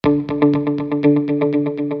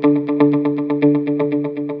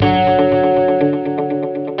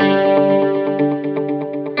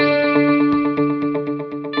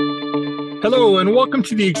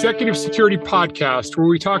Welcome to the Executive Security Podcast, where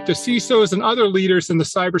we talk to CISOs and other leaders in the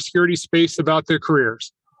cybersecurity space about their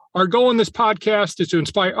careers. Our goal in this podcast is to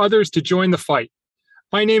inspire others to join the fight.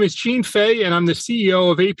 My name is Gene Fay, and I'm the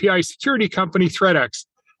CEO of API security company ThreatX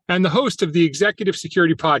and the host of the Executive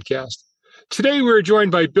Security Podcast. Today, we're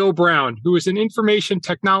joined by Bill Brown, who is an information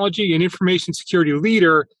technology and information security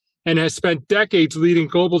leader and has spent decades leading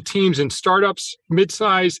global teams in startups,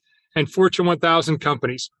 midsize, and Fortune 1000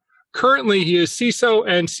 companies. Currently, he is CISO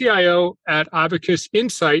and CIO at Abacus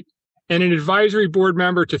Insight and an advisory board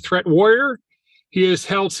member to Threat Warrior. He has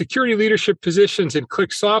held security leadership positions in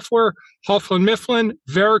Click Software, Huffman Mifflin,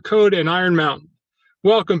 Veracode, and Iron Mountain.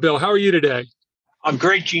 Welcome, Bill. How are you today? I'm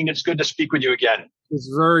great, Gene. It's good to speak with you again. It's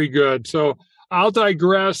very good. So I'll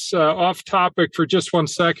digress off topic for just one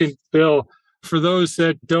second, Bill. For those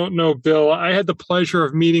that don't know Bill, I had the pleasure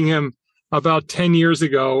of meeting him about 10 years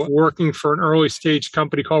ago, working for an early stage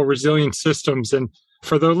company called Resilient Systems. And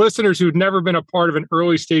for the listeners who'd never been a part of an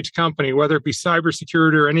early stage company, whether it be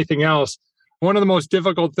cybersecurity or anything else, one of the most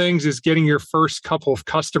difficult things is getting your first couple of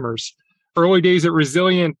customers. Early days at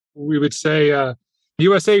Resilient, we would say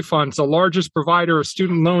USA Funds, the largest provider of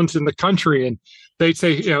student loans in the country. And they'd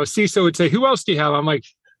say, CISO would say, who else do you have? I'm like,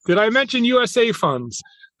 did I mention USA Funds?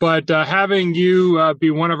 But having you be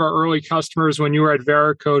one of our early customers when you were at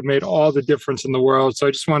Veracode made all the difference in the world. So I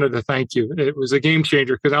just wanted to thank you. It was a game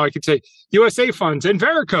changer because now I could say USA Funds and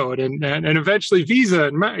Veracode and eventually Visa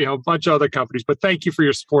and a bunch of other companies. But thank you for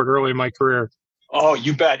your support early in my career. Oh,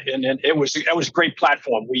 you bet. And it was a great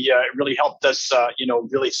platform. We really helped us,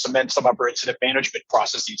 really cement some of our incident management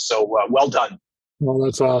processes. So well done. Well,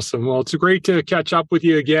 that's awesome. Well, it's great to catch up with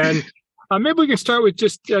you again. Maybe we can start with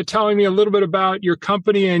just telling me a little bit about your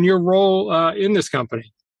company and your role in this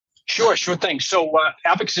company. Sure thing. So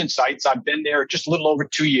Abacus Insights, I've been there just a little over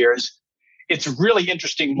 2 years. It's a really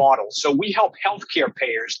interesting model. So we help healthcare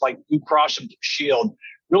payers like Blue Cross and Blue Shield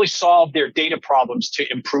really solve their data problems to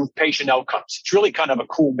improve patient outcomes. It's really kind of a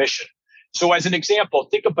cool mission. So as an example,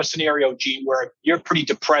 think of a scenario, Gene, where you're pretty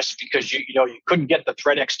depressed because you couldn't get the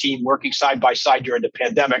ThreatX team working side by side during the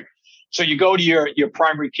pandemic. So you go to your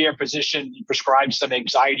primary care physician, you prescribe some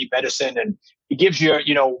anxiety medicine, and he gives you,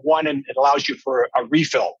 one and it allows you for a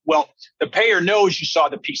refill. Well, the payer knows you saw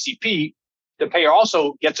the PCP. The payer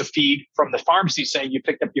also gets a feed from the pharmacy saying you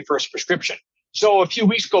picked up your first prescription. So a few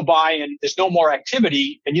weeks go by and there's no more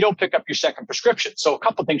activity and you don't pick up your second prescription. So a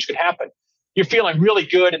couple of things could happen. You're feeling really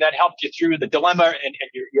good and that helped you through the dilemma and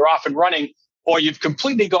you're off and running, or you've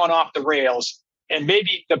completely gone off the rails. And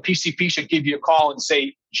maybe the PCP should give you a call and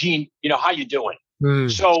say, Gene, how you doing?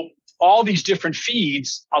 So all these different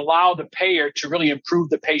feeds allow the payer to really improve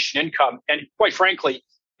the patient income. And quite frankly,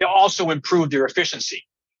 they also improve their efficiency.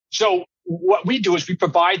 So what we do is we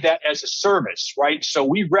provide that as a service, right? So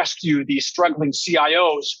we rescue these struggling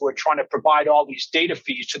CIOs who are trying to provide all these data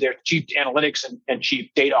feeds to their chief analytics and chief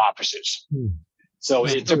data officers. So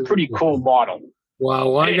it's a pretty cool model. Wow.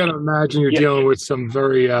 Well, I got to imagine you're dealing with some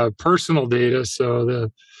very personal data. So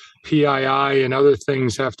the PII and other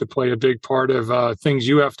things have to play a big part of things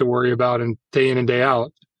you have to worry about and day in and day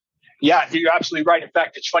out. Yeah, you're absolutely right. In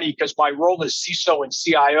fact, it's funny because my role is CISO and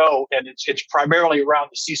CIO, and it's primarily around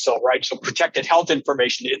the CISO, right? So protected health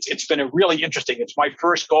information. It's been a really interesting. It's my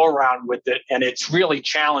first go around with it, and it's really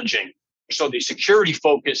challenging. So the security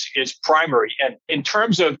focus is primary. And in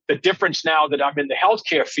terms of the difference now that I'm in the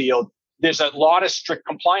healthcare field, there's a lot of strict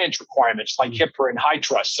compliance requirements like HIPAA and high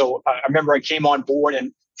trust. So I remember I came on board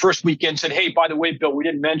and first weekend said, hey, by the way, Bill, we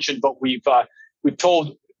didn't mention, but we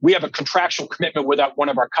have a contractual commitment with one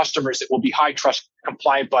of our customers that will be high trust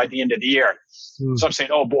compliant by the end of the year. So I'm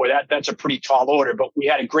saying, oh boy, that's a pretty tall order. But we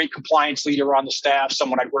had a great compliance leader on the staff,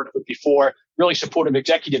 someone I worked with before, really supportive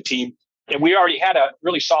executive team. And we already had a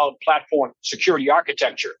really solid platform security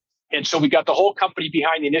architecture. And so we got the whole company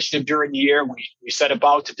behind the initiative during the year. We set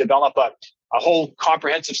about to develop a whole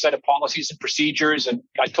comprehensive set of policies and procedures. And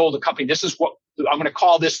I told the company, this is what I'm going to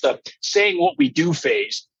call this the saying what we do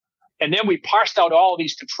phase. And then we parsed out all of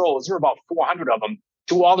these controls. There were about 400 of them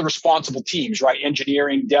to all the responsible teams, right?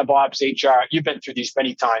 Engineering, DevOps, HR. You've been through these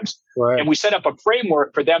many times. Right. And we set up a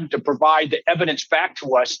framework for them to provide the evidence back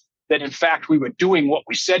to us that, in fact, we were doing what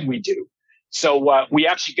we said we do. So we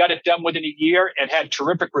actually got it done within a year and had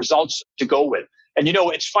terrific results to go with. And,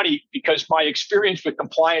 it's funny because my experience with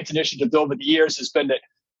compliance initiatives over the years has been that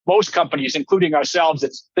most companies, including ourselves,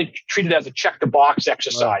 they treat it as a check the box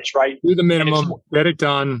exercise, right? Do the minimum, get it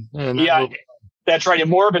done. That's right. And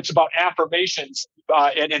more of it's about affirmations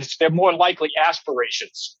and they're more likely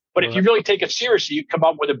aspirations. But if you really take it seriously, you come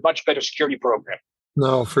up with a much better security program.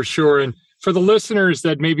 No, for sure. And For the listeners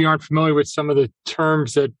that maybe aren't familiar with some of the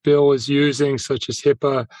terms that Bill is using, such as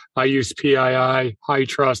HIPAA, I use PII, high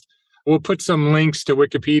trust, we'll put some links to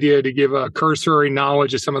Wikipedia to give a cursory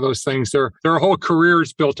knowledge of some of those things. There are whole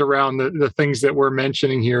careers built around the things that we're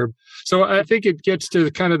mentioning here. So I think it gets to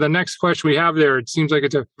kind of the next question we have there. It seems like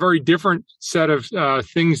it's a very different set of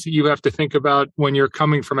things that you have to think about when you're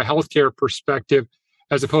coming from a healthcare perspective,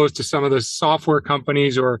 as opposed to some of the software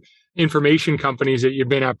companies or information companies that you've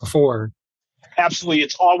been at before. Absolutely.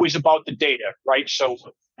 It's always about the data, right? So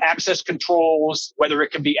access controls, whether it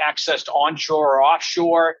can be accessed onshore or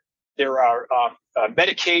offshore, there are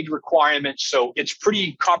Medicaid requirements. So it's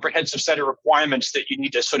pretty comprehensive set of requirements that you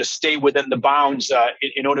need to sort of stay within the bounds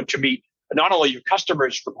in order to meet not only your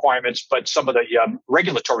customers' requirements, but some of the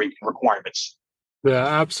regulatory requirements. Yeah,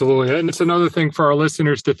 absolutely. And it's another thing for our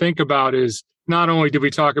listeners to think about is not only do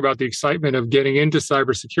we talk about the excitement of getting into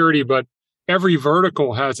cybersecurity, but every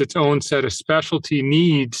vertical has its own set of specialty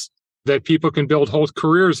needs that people can build whole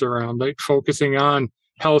careers around, like focusing on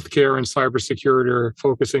healthcare and cybersecurity, or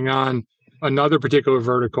focusing on another particular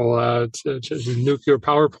vertical, nuclear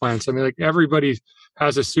power plants. I mean, like everybody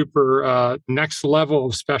has a super next level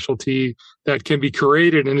of specialty that can be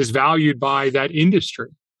created and is valued by that industry.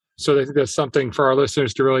 So I think that's something for our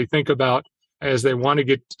listeners to really think about as they want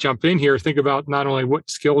to jump in here. Think about not only what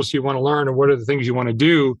skills you want to learn or what are the things you want to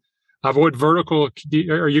do, what vertical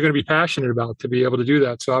are you going to be passionate about to be able to do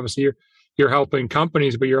that. So obviously you're helping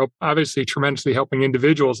companies, but you're obviously tremendously helping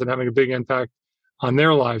individuals and having a big impact on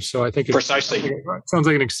their lives. So I think it sounds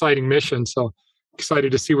like an exciting mission. So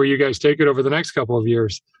excited to see where you guys take it over the next couple of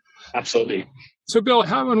years. Absolutely. So Bill,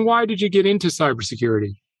 how and why did you get into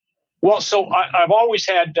cybersecurity? Well, so I've always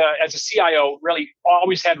had, as a CIO, really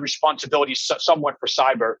always had responsibilities somewhat for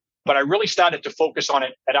cyber, but I really started to focus on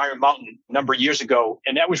it at Iron Mountain a number of years ago.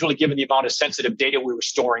 And that was really given the amount of sensitive data we were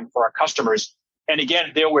storing for our customers. And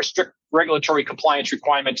again, there were strict regulatory compliance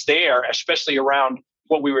requirements there, especially around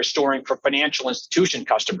what we were storing for financial institution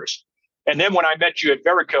customers. And then when I met you at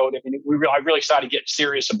Veracode, I mean, I really started getting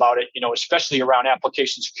serious about it, especially around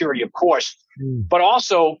application security, of course, but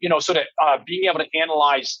also, sort of being able to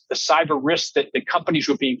analyze the cyber risks that the companies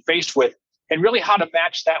were being faced with, and really how to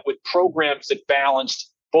match that with programs that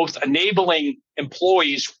balanced both enabling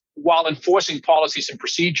employees while enforcing policies and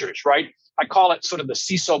procedures, right? I call it sort of the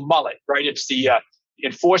CISO mullet, right? It's the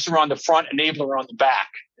enforcer on the front, enabler on the back,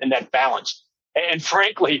 and that balance. And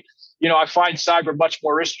frankly, I find cyber much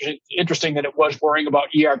more interesting than it was worrying about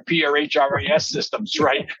ERP or HRIS systems,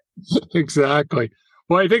 right? Exactly.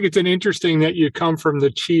 Well, I think it's interesting that you come from the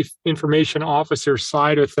chief information officer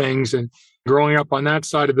side of things and growing up on that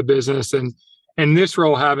side of the business, and this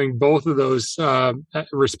role having both of those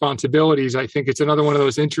responsibilities. I think it's another one of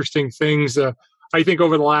those interesting things. I think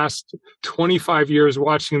over the last 25 years,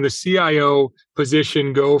 watching the CIO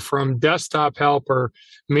position go from desktop help or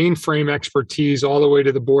mainframe expertise all the way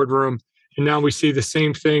to the boardroom. And now we see the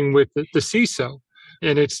same thing with the CISO.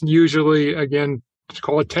 And it's usually, again,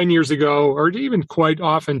 call it 10 years ago, or even quite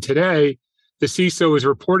often today, the CISO is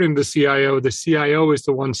reporting to the CIO. The CIO is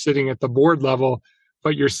the one sitting at the board level.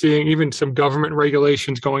 But you're seeing even some government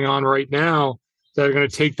regulations going on right now that are going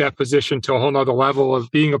to take that position to a whole nother level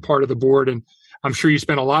of being a part of the board. And I'm sure you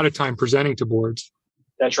spend a lot of time presenting to boards.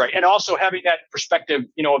 That's right. And also having that perspective,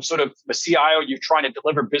 of sort of the CIO, you're trying to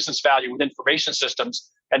deliver business value with information systems,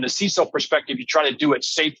 and the CISO perspective, you try to do it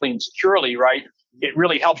safely and securely, right? It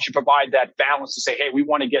really helps you provide that balance to say, hey, we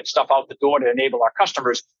want to get stuff out the door to enable our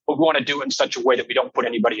customers, but we want to do it in such a way that we don't put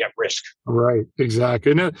anybody at risk. Right,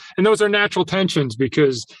 exactly. And those are natural tensions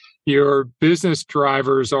because your business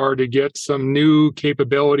drivers are to get some new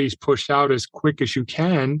capabilities pushed out as quick as you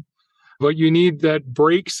can. But you need that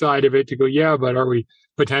break side of it to go, yeah, but are we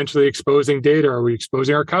potentially exposing data? Are we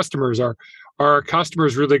exposing our customers? Are our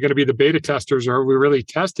customers really going to be the beta testers? Or have we really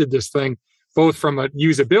tested this thing, both from a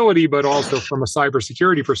usability, but also from a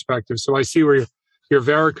cybersecurity perspective? So I see where your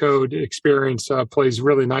Veracode experience plays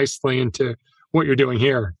really nicely into what you're doing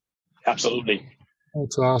here. Absolutely.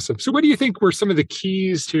 That's awesome. So what do you think were some of the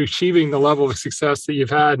keys to achieving the level of success that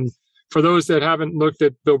you've had? And for those that haven't looked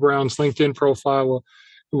at Bill Brown's LinkedIn profile,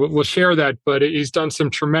 we'll share that, but he's done some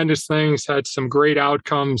tremendous things, had some great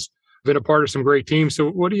outcomes, been a part of some great teams. So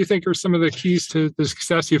what do you think are some of the keys to the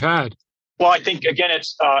success you've had? Well, I think, again,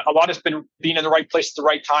 it's a lot has been being in the right place at the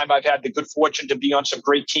right time. I've had the good fortune to be on some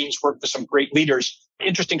great teams, work with some great leaders.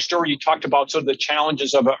 Interesting story. You talked about sort of the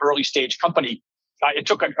challenges of an early stage company. It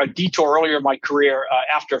took a detour earlier in my career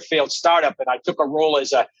after a failed startup, and I took a role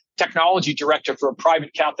as a technology director for a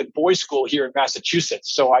private Catholic boys' school here in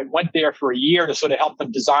Massachusetts. So I went there for a year to sort of help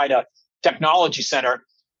them design a technology center,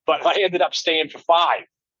 but I ended up staying for 5.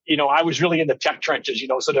 I was really in the tech trenches,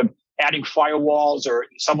 sort of adding firewalls, or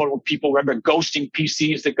people remember ghosting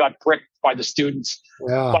PCs that got bricked by the students.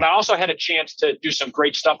 Yeah. But I also had a chance to do some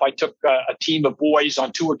great stuff. I took a team of boys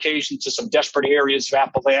on 2 occasions to some desperate areas of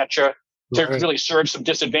Appalachia to really serve some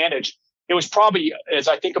disadvantage. It was probably, as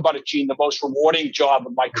I think about it, Gene, the most rewarding job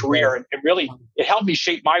of my career. And really, it helped me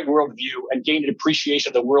shape my worldview and gain an appreciation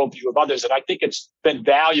of the worldview of others. And I think it's been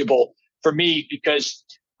valuable for me because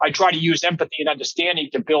I try to use empathy and understanding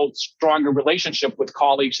to build stronger relationship with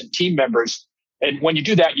colleagues and team members. And when you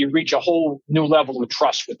do that, you reach a whole new level of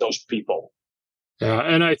trust with those people. Yeah.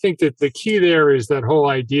 And I think that the key there is that whole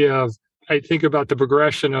idea of, I think about the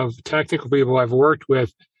progression of technical people I've worked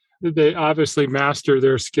with. They obviously master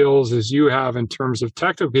their skills as you have in terms of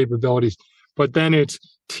technical capabilities, but then it's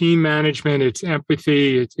team management, it's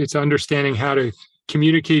empathy, it's understanding how to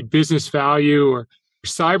communicate business value or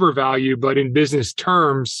cyber value, but in business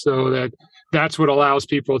terms, so that's what allows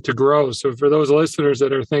people to grow. So for those listeners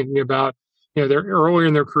that are thinking about, they're earlier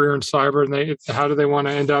in their career in cyber and how do they want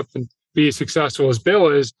to end up and be as successful as Bill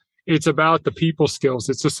is, it's about the people skills.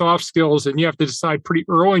 It's the soft skills, and you have to decide pretty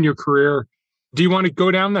early in your career, do you want to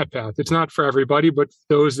go down that path? It's not for everybody, but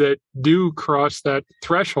those that do cross that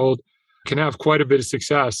threshold can have quite a bit of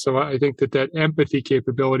success. So I think that empathy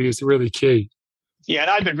capability is really key. Yeah, and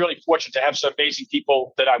I've been really fortunate to have some amazing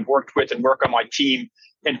people that I've worked with and work on my team.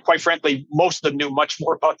 And quite frankly, most of them knew much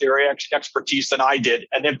more about their expertise than I did.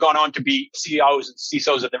 And they've gone on to be CEOs and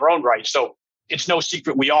CISOs in their own right. So it's no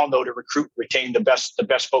secret, we all know, to recruit and retain the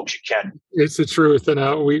best folks you can. It's the truth.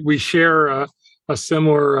 And we share a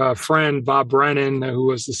similar friend, Bob Brennan, who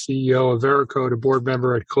was the CEO of Veracode, a board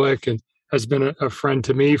member at Click, and has been a friend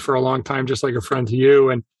to me for a long time, just like a friend to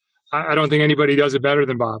you. And I don't think anybody does it better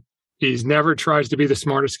than Bob. He's never tries to be the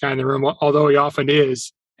smartest guy in the room, although he often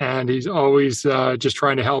is. And he's always just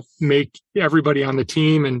trying to help make everybody on the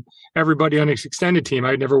team and everybody on his extended team.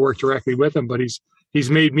 I'd never worked directly with him, but he's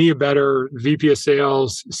made me a better VP of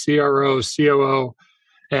sales, CRO, COO,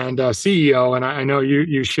 and CEO. And I know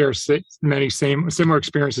you share many similar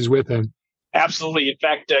experiences with him. Absolutely. In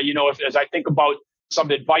fact, as I think about some of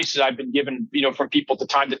the advice that I've been given, from people to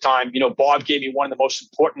time, Bob gave me one of the most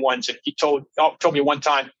important ones. And he told me one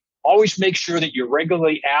time, always make sure that you're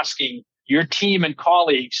regularly asking your team and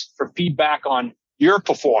colleagues for feedback on your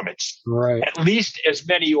performance, right? At least as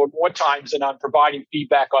many or more times than I'm providing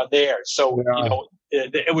feedback on theirs. So,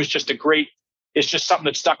 it was just it's just something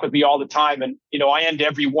that stuck with me all the time. And, I end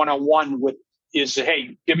every one-on-one with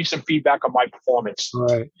hey, give me some feedback on my performance.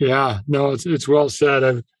 Right. Yeah. No, it's well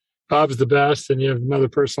said. Bob's the best. And you have another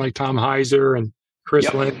person like Tom Heiser and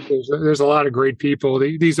Chris Lynch. There's a lot of great people.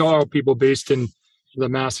 These are all people based in the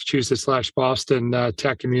Massachusetts/Boston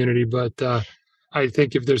tech community. But I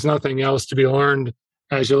think if there's nothing else to be learned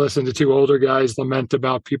as you listen to two older guys lament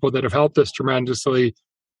about people that have helped us tremendously,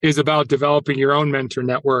 is about developing your own mentor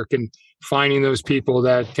network and finding those people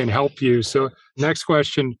that can help you. So next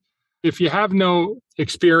question, if you have no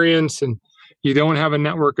experience and you don't have a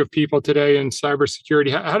network of people today in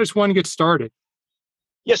cybersecurity, how does one get started?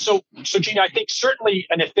 Yeah, so Gene, I think certainly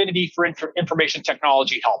an affinity for information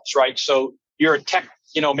technology helps, right? So you're a tech,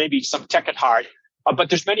 maybe some tech at heart, but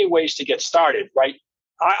there's many ways to get started, right?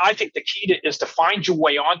 I think the key is to find your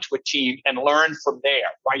way onto a team and learn from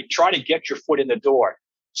there, right? Try to get your foot in the door.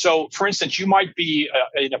 So, for instance, you might be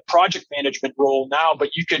in a project management role now,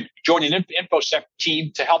 but you could join an InfoSec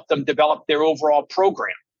team to help them develop their overall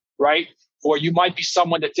program, right? Or you might be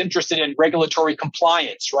someone that's interested in regulatory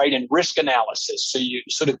compliance, right, and risk analysis. So you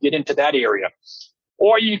sort of get into that area.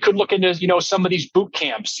 Or you could look into, some of these boot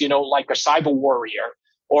camps, like a cyber warrior,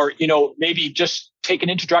 or, maybe just take an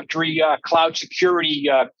introductory cloud security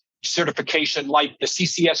certification like the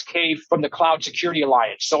CCSK from the Cloud Security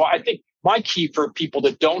Alliance. So I think my key for people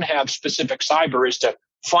that don't have specific cyber is to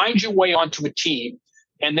find your way onto a team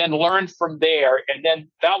and then learn from there. And then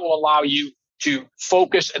that will allow you to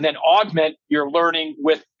focus and then augment your learning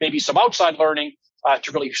with maybe some outside learning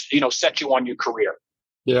to really, set you on your career.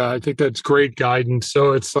 Yeah, I think that's great guidance.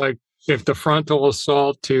 So it's like if the frontal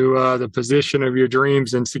assault to the position of your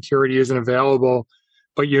dreams and security isn't available,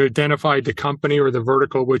 but you identified the company or the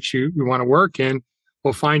vertical which you want to work in,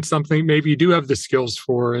 we'll find something maybe you do have the skills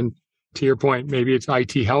for. And to your point, maybe it's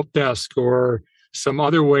IT help desk or some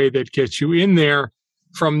other way that gets you in there.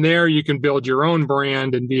 From there, you can build your own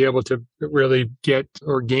brand and be able to really get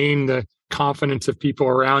or gain the confidence of people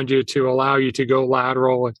around you to allow you to go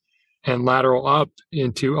lateral and lateral up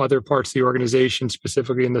into other parts of the organization,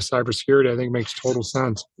 specifically in the cybersecurity. I think makes total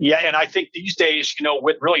sense. Yeah, and I think these days,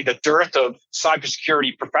 with really the dearth of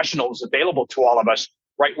cybersecurity professionals available to all of us,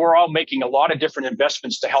 right? We're all making a lot of different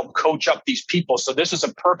investments to help coach up these people. So this is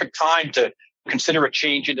a perfect time to consider a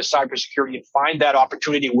change into cybersecurity and find that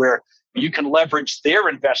opportunity where you can leverage their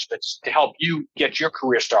investments to help you get your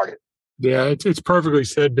career started. Yeah, it's perfectly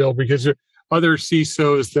said, Bill, because other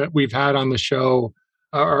CISOs that we've had on the show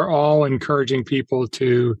are all encouraging people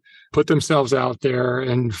to put themselves out there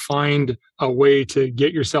and find a way to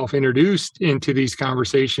get yourself introduced into these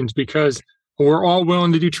conversations, because we're all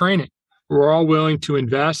willing to do training. We're all willing to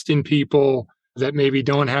invest in people that maybe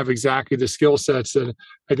don't have exactly the skill sets. And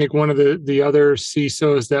I think one of the other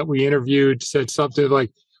CISOs that we interviewed said something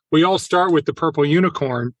like, we all start with the purple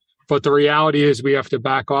unicorn, but the reality is we have to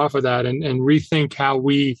back off of that and rethink how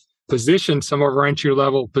we position some of our entry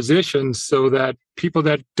level positions so that people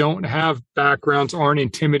that don't have backgrounds aren't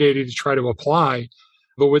intimidated to try to apply.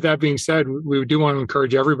 But with that being said, we do want to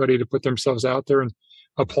encourage everybody to put themselves out there and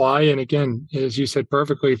apply. And again, as you said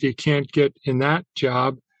perfectly, if you can't get in that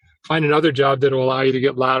job, find another job that will allow you to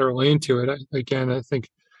get laterally into it. Again, I think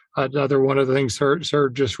another one of the things heard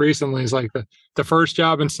just recently is like the first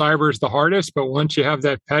job in cyber is the hardest, but once you have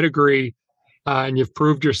that pedigree and you've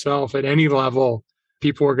proved yourself at any level,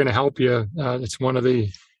 people are going to help you. It's one of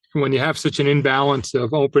when you have such an imbalance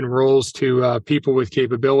of open roles to people with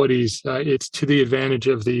capabilities, it's to the advantage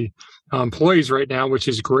of the employees right now, which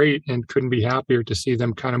is great, and couldn't be happier to see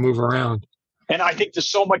them kind of move around. And I think there's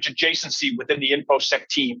so much adjacency within the InfoSec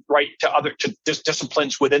team, right, to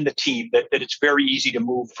disciplines within the team that it's very easy to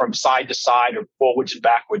move from side to side or forwards and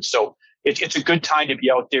backwards. So it's a good time to be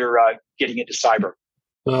out there getting into cyber.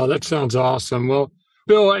 Well, that sounds awesome. Well,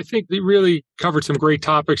 Bill, I think we really covered some great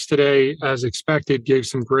topics today, as expected, gave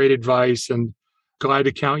some great advice, and glad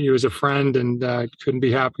to count you as a friend, and couldn't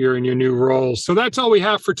be happier in your new role. So that's all we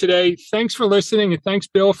have for today. Thanks for listening, and thanks,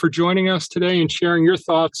 Bill, for joining us today and sharing your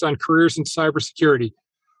thoughts on careers in cybersecurity.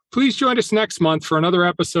 Please join us next month for another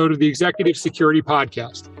episode of the Executive Security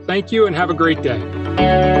Podcast. Thank you and have a great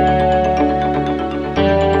day.